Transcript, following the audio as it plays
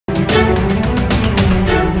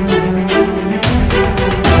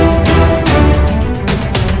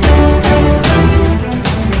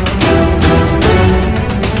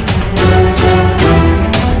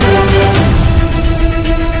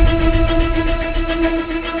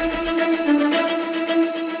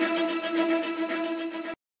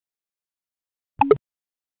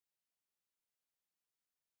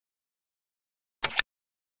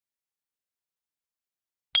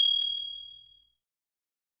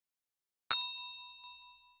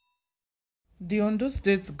The Ondo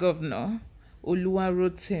State Governor,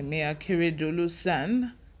 Oluwarotimi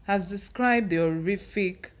Akeredolu-san, has described the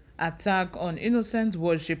horrific attack on innocent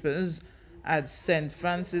worshippers at St.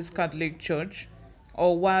 Francis Catholic Church,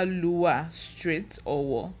 Owaluwa Street,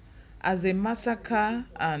 Owo, as a massacre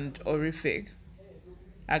and horrific.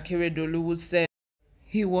 Akeredolu said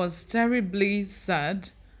he was terribly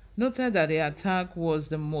sad, noted that the attack was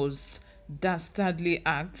the most dastardly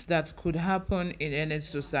act that could happen in any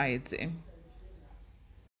society.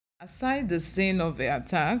 Aside the scene of the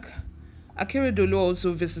attack, Akeredolu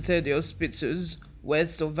also visited the hospitals where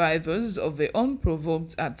survivors of the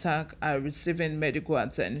unprovoked attack are receiving medical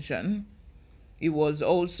attention. He was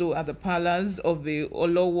also at the palace of the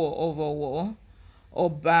Olowo of Owo,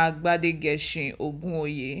 Oba Gbadegeshin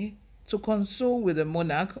Ogunoye, to console with the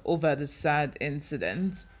monarch over the sad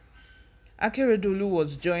incident. Akeredolu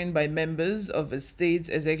was joined by members of the State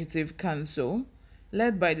Executive Council,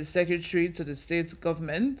 led by the Secretary to the State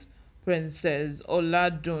Government, Princess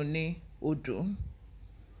Oladuni Odu.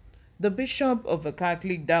 The Bishop of the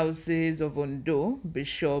Catholic Diocese of Ondo,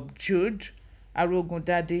 Bishop Jude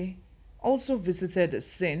Arogundade, also visited the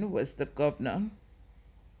scene with the governor.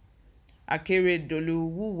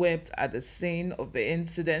 Akeredolu, who wept at the scene of the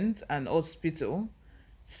incident and hospital,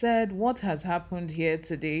 said what has happened here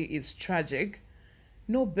today is tragic.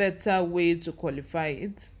 No better way to qualify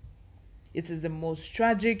it. It is the most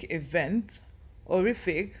tragic event,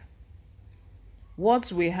 horrific.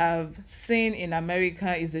 What we have seen in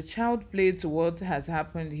America is a child play to what has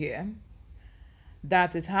happened here.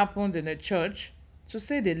 That it happened in a church, to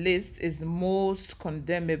say the least, is most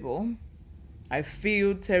condemnable. I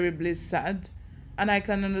feel terribly sad, and I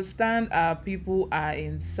can understand our people are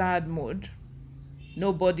in sad mood.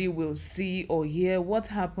 Nobody will see or hear what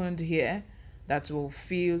happened here that will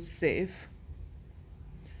feel safe.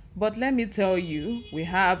 But let me tell you, we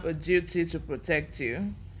have a duty to protect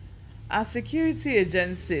you. Our security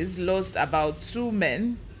agencies lost about 2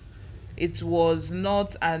 men. It was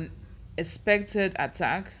not an expected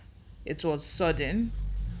attack. It was sudden.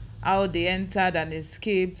 How they entered and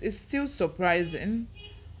escaped is still surprising.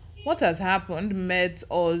 What has happened met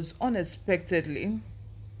us unexpectedly.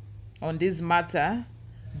 On this matter,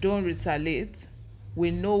 don't retaliate.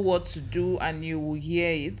 We know what to do and you will hear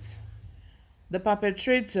it. The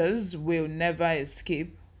perpetrators will never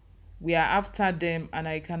escape. We are after them, and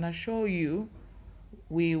I can assure you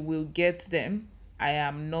we will get them. I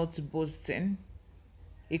am not boasting.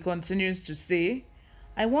 He continues to say,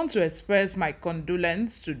 I want to express my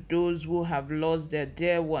condolence to those who have lost their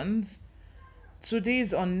dear ones to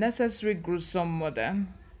this unnecessary gruesome murder.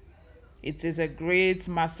 It is a great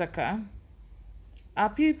massacre. Our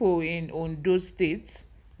people in Ondo State,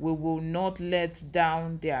 we will not let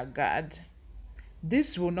down their guard.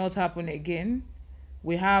 This will not happen again.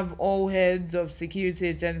 We have all heads of security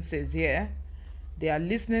agencies here. They are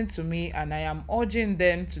listening to me, and I am urging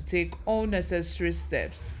them to take all necessary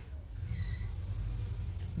steps.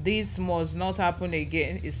 This must not happen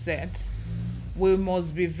again, he said. We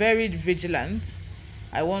must be very vigilant.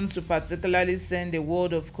 I want to particularly send a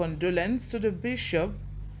word of condolence to the bishop.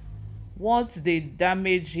 What the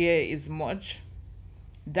damage here is much.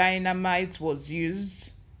 Dynamite was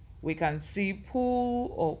used. We can see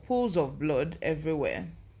pools of blood everywhere.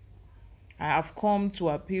 I have come to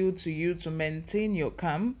appeal to you to maintain your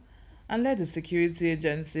calm and let the security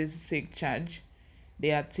agencies take charge.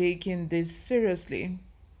 They are taking this seriously.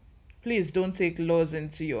 Please don't take laws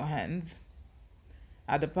into your hands.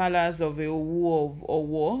 At the palace of the Owu of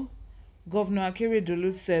Owo, Governor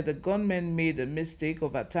Akeredolu said the gunmen made the mistake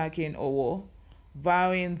of attacking Owo,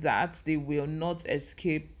 vowing that they will not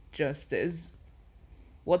escape justice.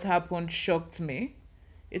 What happened shocked me.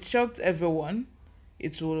 It shocked everyone.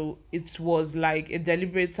 It was like a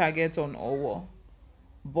deliberate target on Owo.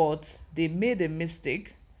 But they made a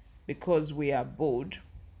mistake because we are bold.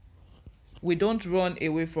 We don't run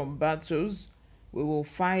away from battles. We will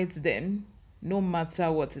fight them no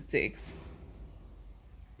matter what it takes.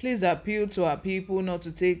 Please appeal to our people not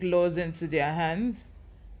to take laws into their hands.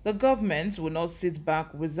 The government will not sit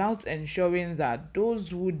back without ensuring that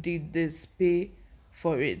those who did this pay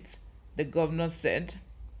for it, the governor said.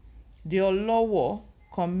 The Olowo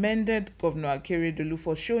commended Governor Akeredolu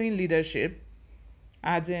for showing leadership,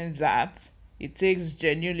 adding that it takes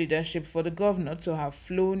genuine leadership for the governor to have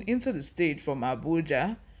flown into the state from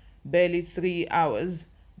Abuja barely 3 hours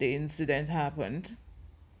the incident happened.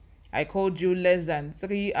 I called you less than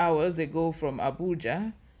 3 hours ago from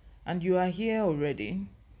Abuja, and you are here already.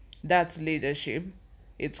 That's leadership.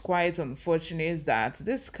 It's quite unfortunate that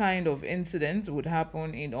this kind of incident would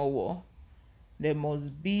happen in Owo. There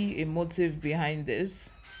must be a motive behind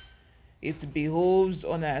this. It behoves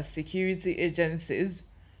on our security agencies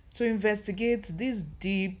to investigate this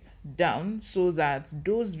deep down so that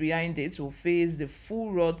those behind it will face the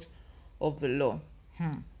full wrath of the law.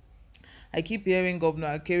 I keep hearing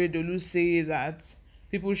Governor Akerekolu say that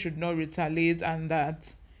people should not retaliate and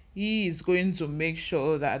that he is going to make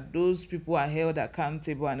sure that those people are held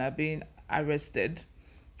accountable and are being arrested.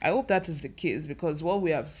 I hope that is the case, because what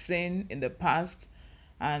we have seen in the past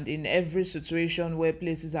and in every situation where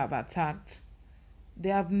places have attacked,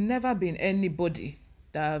 there have never been anybody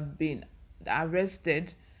that have been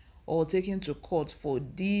arrested or taken to court for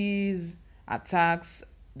these attacks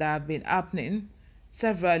that have been happening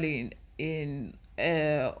severally in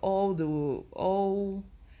all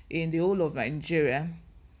in the whole of Nigeria.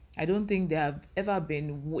 I don't think there have ever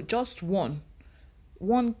been just one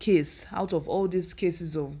case out of all these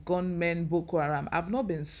cases of gunmen Boko Haram have not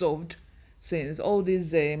been solved since all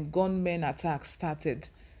these gunmen attacks started.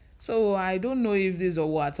 So I don't know if this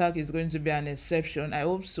Owo attack is going to be an exception. I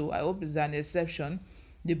hope so. I hope it's an exception.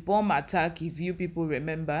 The bomb attack, if you people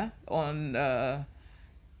remember, on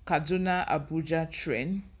Kaduna Abuja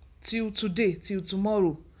train, till today, till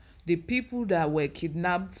tomorrow, the people that were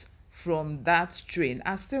kidnapped from that train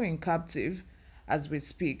are still in captive as we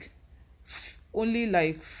speak. Only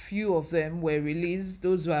like few of them were released.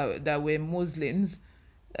 Those that were Muslims.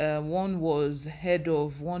 One was head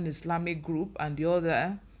of one Islamic group, and the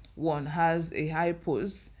other one has a high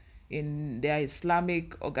post in their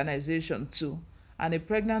Islamic organization too. And a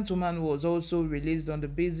pregnant woman was also released on the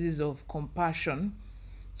basis of compassion.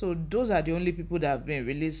 So those are the only people that have been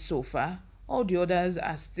released so far. All the others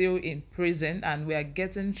are still in prison, and we are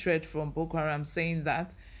getting threat from Boko Haram saying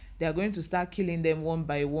that they are going to start killing them one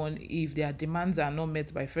by one if their demands are not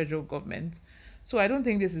met by federal government. So I don't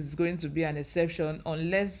think this is going to be an exception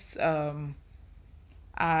unless the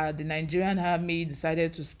Nigerian army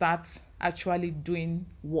decided to start actually doing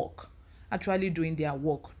their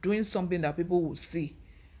work, doing something that people will see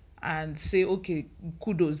and say, okay,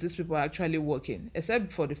 kudos, these people are actually working,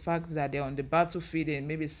 except for the fact that they're on the battlefield in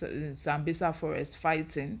maybe in Sambisa forest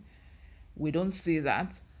fighting. We don't see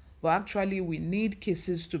that. But actually, we need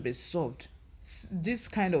cases to be solved. This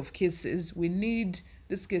kind of cases, we need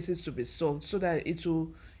these cases to be solved so that it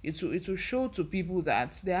will show to people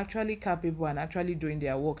that they're actually capable and actually doing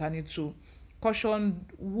their work, and it will caution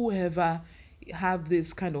whoever have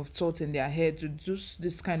this kind of thought in their head to do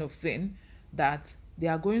this kind of thing, that they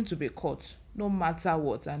are going to be caught no matter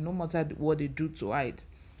what and no matter what they do to hide.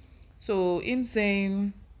 So him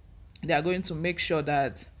saying they are going to make sure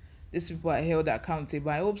that these people are held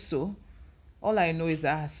accountable, I hope so. All I know is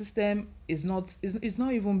that our system is not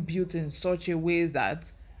even built in such a way that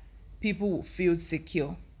people will feel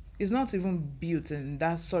secure. It's not even built in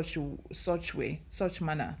that such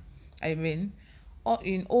manner. I mean,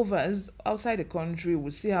 in overs outside the country,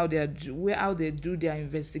 we see how they do their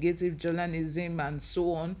investigative journalism and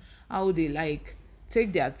so on, how they like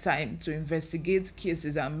take their time to investigate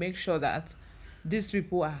cases and make sure that these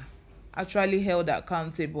people are actually held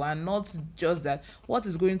accountable, and not just that. What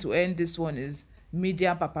is going to end this one is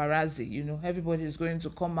media paparazzi. Everybody is going to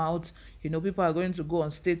come out. People are going to go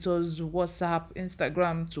on status, WhatsApp,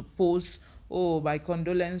 Instagram to post, oh, my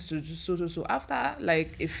condolence to so. After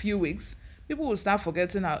like a few weeks, people will start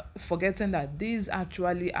forgetting that this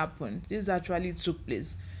actually happened, this actually took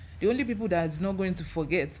place. The only people that is not going to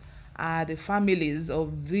forget are the families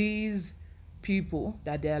of these people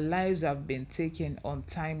that their lives have been taken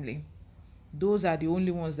untimely. Those are the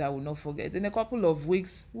only ones that will not forget. In a couple of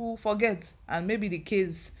weeks, we'll forget, and maybe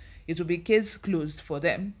it will be case closed for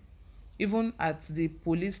them. Even at the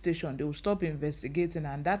police station, they will stop investigating,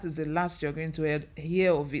 and that is the last you're going to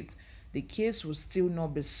hear of it. The case will still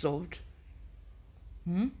not be solved.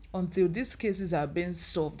 Until these cases are being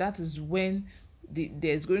solved, that is when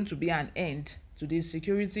there's going to be an end to these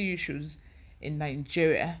security issues in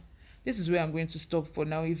Nigeria. This is where I'm going to stop for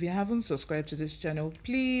now. If you haven't subscribed to this channel,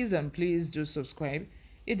 please do subscribe.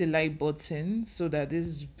 Hit the like button so that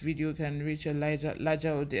this video can reach a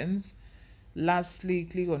larger audience. Lastly,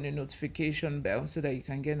 click on the notification bell so that you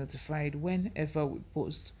can get notified whenever we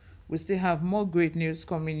post. We still have more great news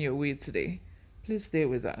coming your way today. Please stay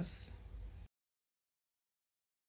with us.